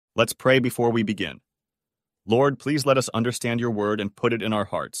Let's pray before we begin. Lord, please let us understand your word and put it in our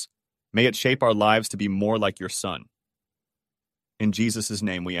hearts. May it shape our lives to be more like your Son. In Jesus'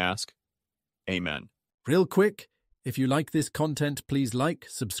 name we ask. Amen. Real quick, if you like this content, please like,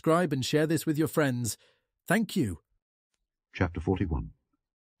 subscribe, and share this with your friends. Thank you. Chapter 41.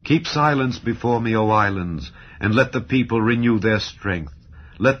 Keep silence before me, O islands, and let the people renew their strength.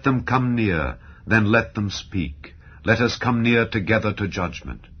 Let them come near, then let them speak. Let us come near together to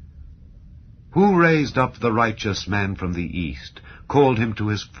judgment. Who raised up the righteous man from the east, called him to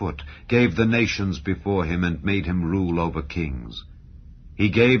his foot, gave the nations before him, and made him rule over kings? He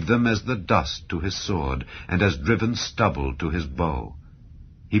gave them as the dust to his sword, and as driven stubble to his bow.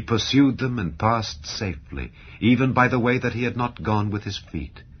 He pursued them and passed safely, even by the way that he had not gone with his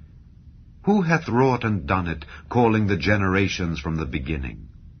feet. Who hath wrought and done it, calling the generations from the beginning?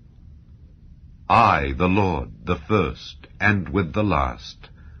 I, the Lord, the first, and with the last,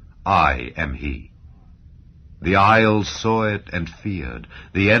 I am he. The isles saw it and feared.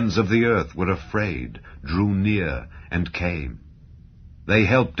 The ends of the earth were afraid, drew near, and came. They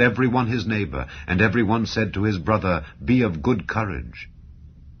helped every one his neighbor, and every one said to his brother, Be of good courage.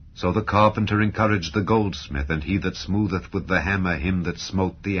 So the carpenter encouraged the goldsmith, and he that smootheth with the hammer him that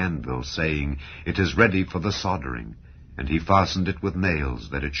smote the anvil, saying, It is ready for the soldering. And he fastened it with nails,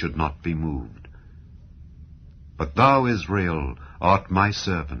 that it should not be moved. But thou, Israel, art my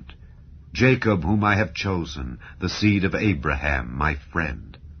servant, Jacob whom I have chosen, the seed of Abraham, my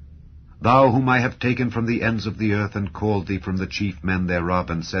friend. Thou whom I have taken from the ends of the earth, and called thee from the chief men thereof,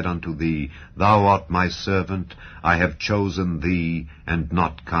 and said unto thee, Thou art my servant, I have chosen thee, and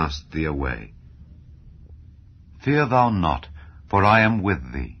not cast thee away. Fear thou not, for I am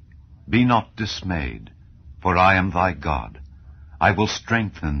with thee. Be not dismayed, for I am thy God. I will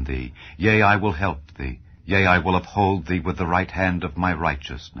strengthen thee, yea, I will help thee, yea, I will uphold thee with the right hand of my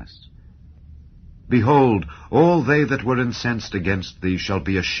righteousness. Behold, all they that were incensed against thee shall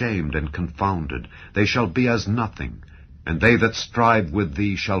be ashamed and confounded. They shall be as nothing, and they that strive with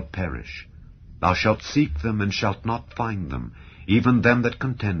thee shall perish. Thou shalt seek them, and shalt not find them, even them that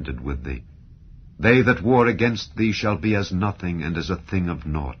contended with thee. They that war against thee shall be as nothing, and as a thing of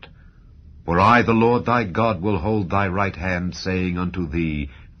naught. For I, the Lord thy God, will hold thy right hand, saying unto thee,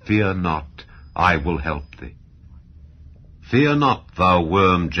 Fear not, I will help thee. Fear not, thou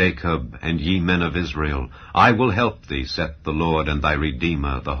worm Jacob, and ye men of Israel. I will help thee, saith the Lord, and thy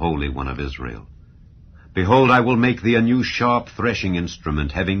Redeemer, the Holy One of Israel. Behold, I will make thee a new sharp threshing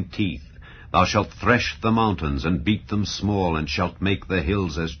instrument, having teeth. Thou shalt thresh the mountains, and beat them small, and shalt make the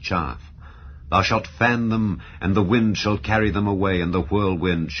hills as chaff. Thou shalt fan them, and the wind shall carry them away, and the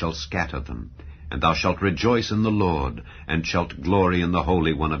whirlwind shall scatter them. And thou shalt rejoice in the Lord, and shalt glory in the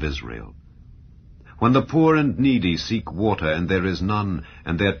Holy One of Israel. When the poor and needy seek water, and there is none,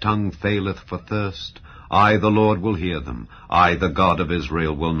 and their tongue faileth for thirst, I, the Lord, will hear them. I, the God of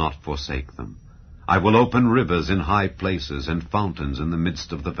Israel, will not forsake them. I will open rivers in high places, and fountains in the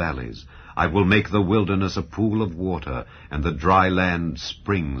midst of the valleys. I will make the wilderness a pool of water, and the dry land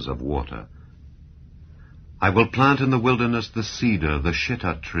springs of water. I will plant in the wilderness the cedar, the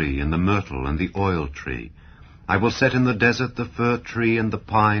shittah tree, and the myrtle, and the oil tree. I will set in the desert the fir tree and the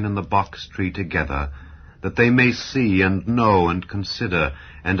pine and the box tree together, that they may see and know and consider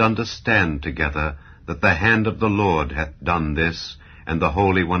and understand together that the hand of the Lord hath done this, and the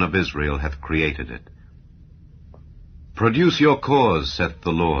Holy One of Israel hath created it. Produce your cause, saith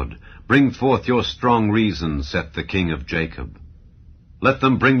the Lord. Bring forth your strong reasons, saith the King of Jacob. Let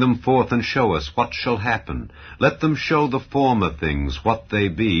them bring them forth and show us what shall happen. Let them show the former things what they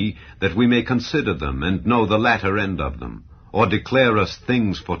be, that we may consider them, and know the latter end of them, or declare us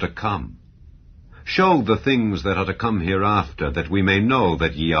things for to come. Show the things that are to come hereafter, that we may know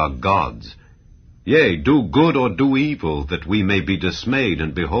that ye are gods. Yea, do good or do evil, that we may be dismayed,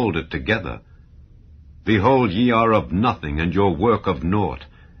 and behold it together. Behold, ye are of nothing, and your work of naught.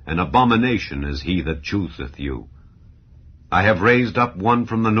 An abomination is he that chooseth you. I have raised up one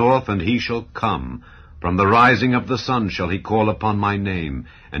from the north, and he shall come. From the rising of the sun shall he call upon my name,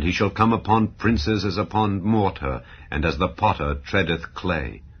 and he shall come upon princes as upon mortar, and as the potter treadeth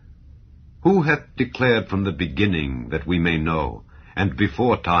clay. Who hath declared from the beginning, that we may know, and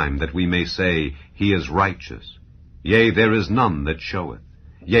before time, that we may say, He is righteous? Yea, there is none that showeth.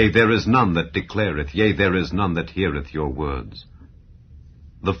 Yea, there is none that declareth. Yea, there is none that heareth your words.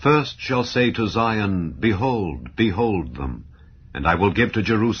 The first shall say to Zion, Behold, behold them. And I will give to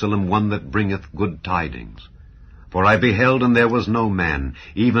Jerusalem one that bringeth good tidings. For I beheld, and there was no man,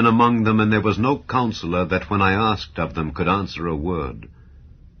 even among them, and there was no counselor that when I asked of them could answer a word.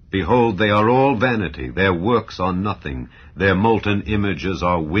 Behold, they are all vanity, their works are nothing, their molten images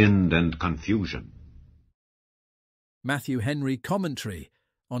are wind and confusion. Matthew Henry Commentary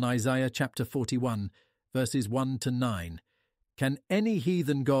on Isaiah chapter 41, verses 1 to 9. Can any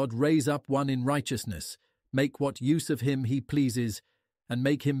heathen god raise up one in righteousness, make what use of him he pleases, and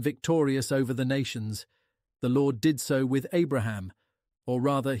make him victorious over the nations? The Lord did so with Abraham, or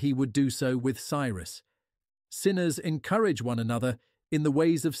rather he would do so with Cyrus. Sinners encourage one another in the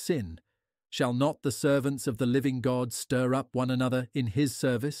ways of sin. Shall not the servants of the living God stir up one another in his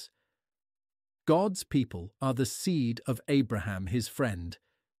service? God's people are the seed of Abraham, his friend.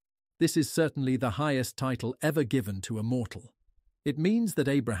 This is certainly the highest title ever given to a mortal. It means that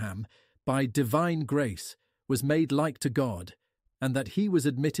Abraham, by divine grace, was made like to God, and that he was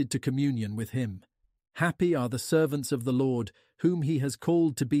admitted to communion with him. Happy are the servants of the Lord, whom he has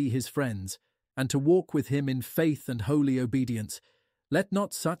called to be his friends, and to walk with him in faith and holy obedience. Let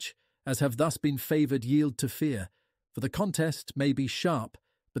not such as have thus been favoured yield to fear, for the contest may be sharp,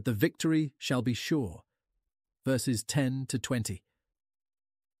 but the victory shall be sure. Verses 10 to 20.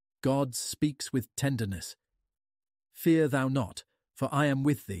 God speaks with tenderness. Fear thou not, for I am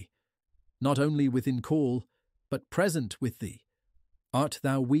with thee, not only within call, but present with thee. Art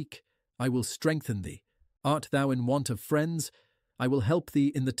thou weak? I will strengthen thee. Art thou in want of friends? I will help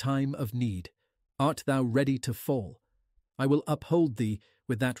thee in the time of need. Art thou ready to fall? I will uphold thee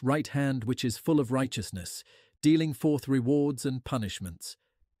with that right hand which is full of righteousness, dealing forth rewards and punishments.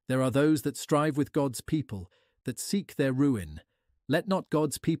 There are those that strive with God's people, that seek their ruin. Let not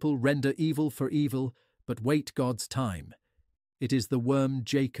God's people render evil for evil, but wait God's time. It is the worm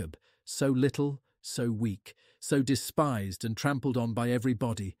Jacob, so little, so weak, so despised and trampled on by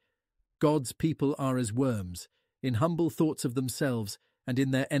everybody. God's people are as worms, in humble thoughts of themselves, and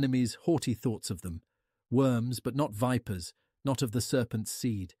in their enemies haughty thoughts of them. Worms, but not vipers, not of the serpent's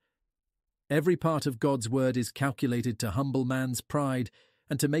seed. Every part of God's word is calculated to humble man's pride,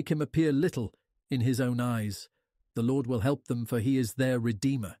 and to make him appear little in his own eyes. The Lord will help them, for he is their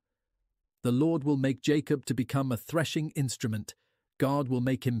Redeemer. The Lord will make Jacob to become a threshing instrument. God will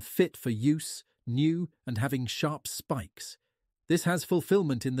make him fit for use, new and having sharp spikes. This has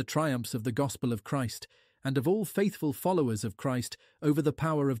fulfillment in the triumphs of the gospel of Christ, and of all faithful followers of Christ over the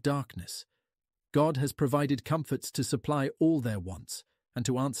power of darkness. God has provided comforts to supply all their wants, and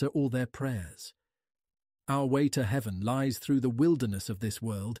to answer all their prayers. Our way to heaven lies through the wilderness of this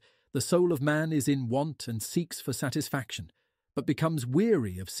world. The soul of man is in want and seeks for satisfaction, but becomes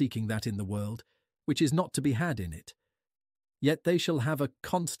weary of seeking that in the world, which is not to be had in it. Yet they shall have a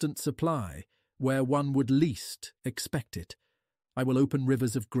constant supply, where one would least expect it. I will open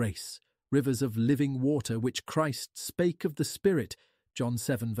rivers of grace, rivers of living water, which Christ spake of the Spirit, John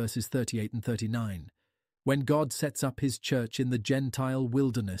 7 verses 38 and 39. When God sets up his church in the Gentile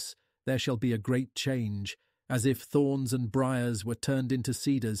wilderness, there shall be a great change, as if thorns and briars were turned into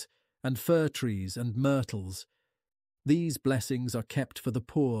cedars, and fir trees and myrtles. These blessings are kept for the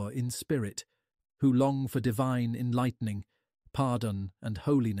poor in spirit, who long for divine enlightening, pardon and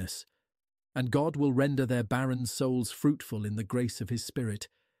holiness. And God will render their barren souls fruitful in the grace of his Spirit,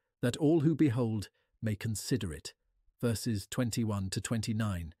 that all who behold may consider it. Verses 21 to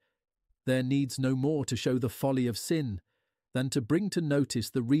 29. There needs no more to show the folly of sin than to bring to notice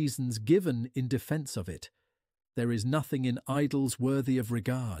the reasons given in defence of it. There is nothing in idols worthy of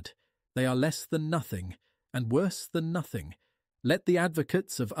regard. They are less than nothing, and worse than nothing. Let the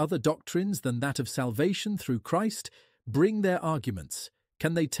advocates of other doctrines than that of salvation through Christ bring their arguments.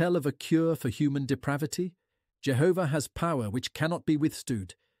 Can they tell of a cure for human depravity? Jehovah has power which cannot be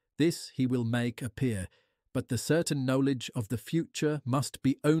withstood. This he will make appear. But the certain knowledge of the future must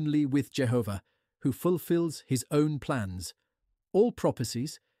be only with Jehovah, who fulfills his own plans. All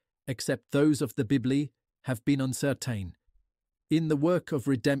prophecies, except those of the Bibli, have been uncertain. In the work of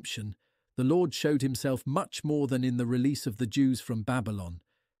redemption, the Lord showed himself much more than in the release of the Jews from Babylon.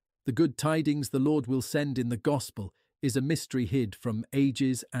 The good tidings the Lord will send in the gospel is a mystery hid from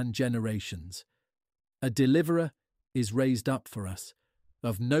ages and generations. A deliverer is raised up for us,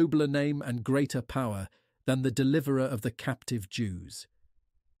 of nobler name and greater power than the deliverer of the captive Jews.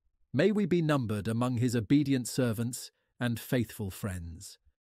 May we be numbered among his obedient servants and faithful friends.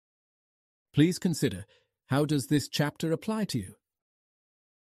 Please consider, how does this chapter apply to you?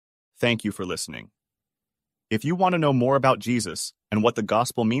 Thank you for listening. If you want to know more about Jesus and what the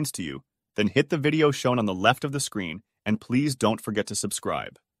gospel means to you, then hit the video shown on the left of the screen, and please don't forget to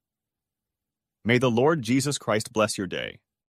subscribe. May the Lord Jesus Christ bless your day.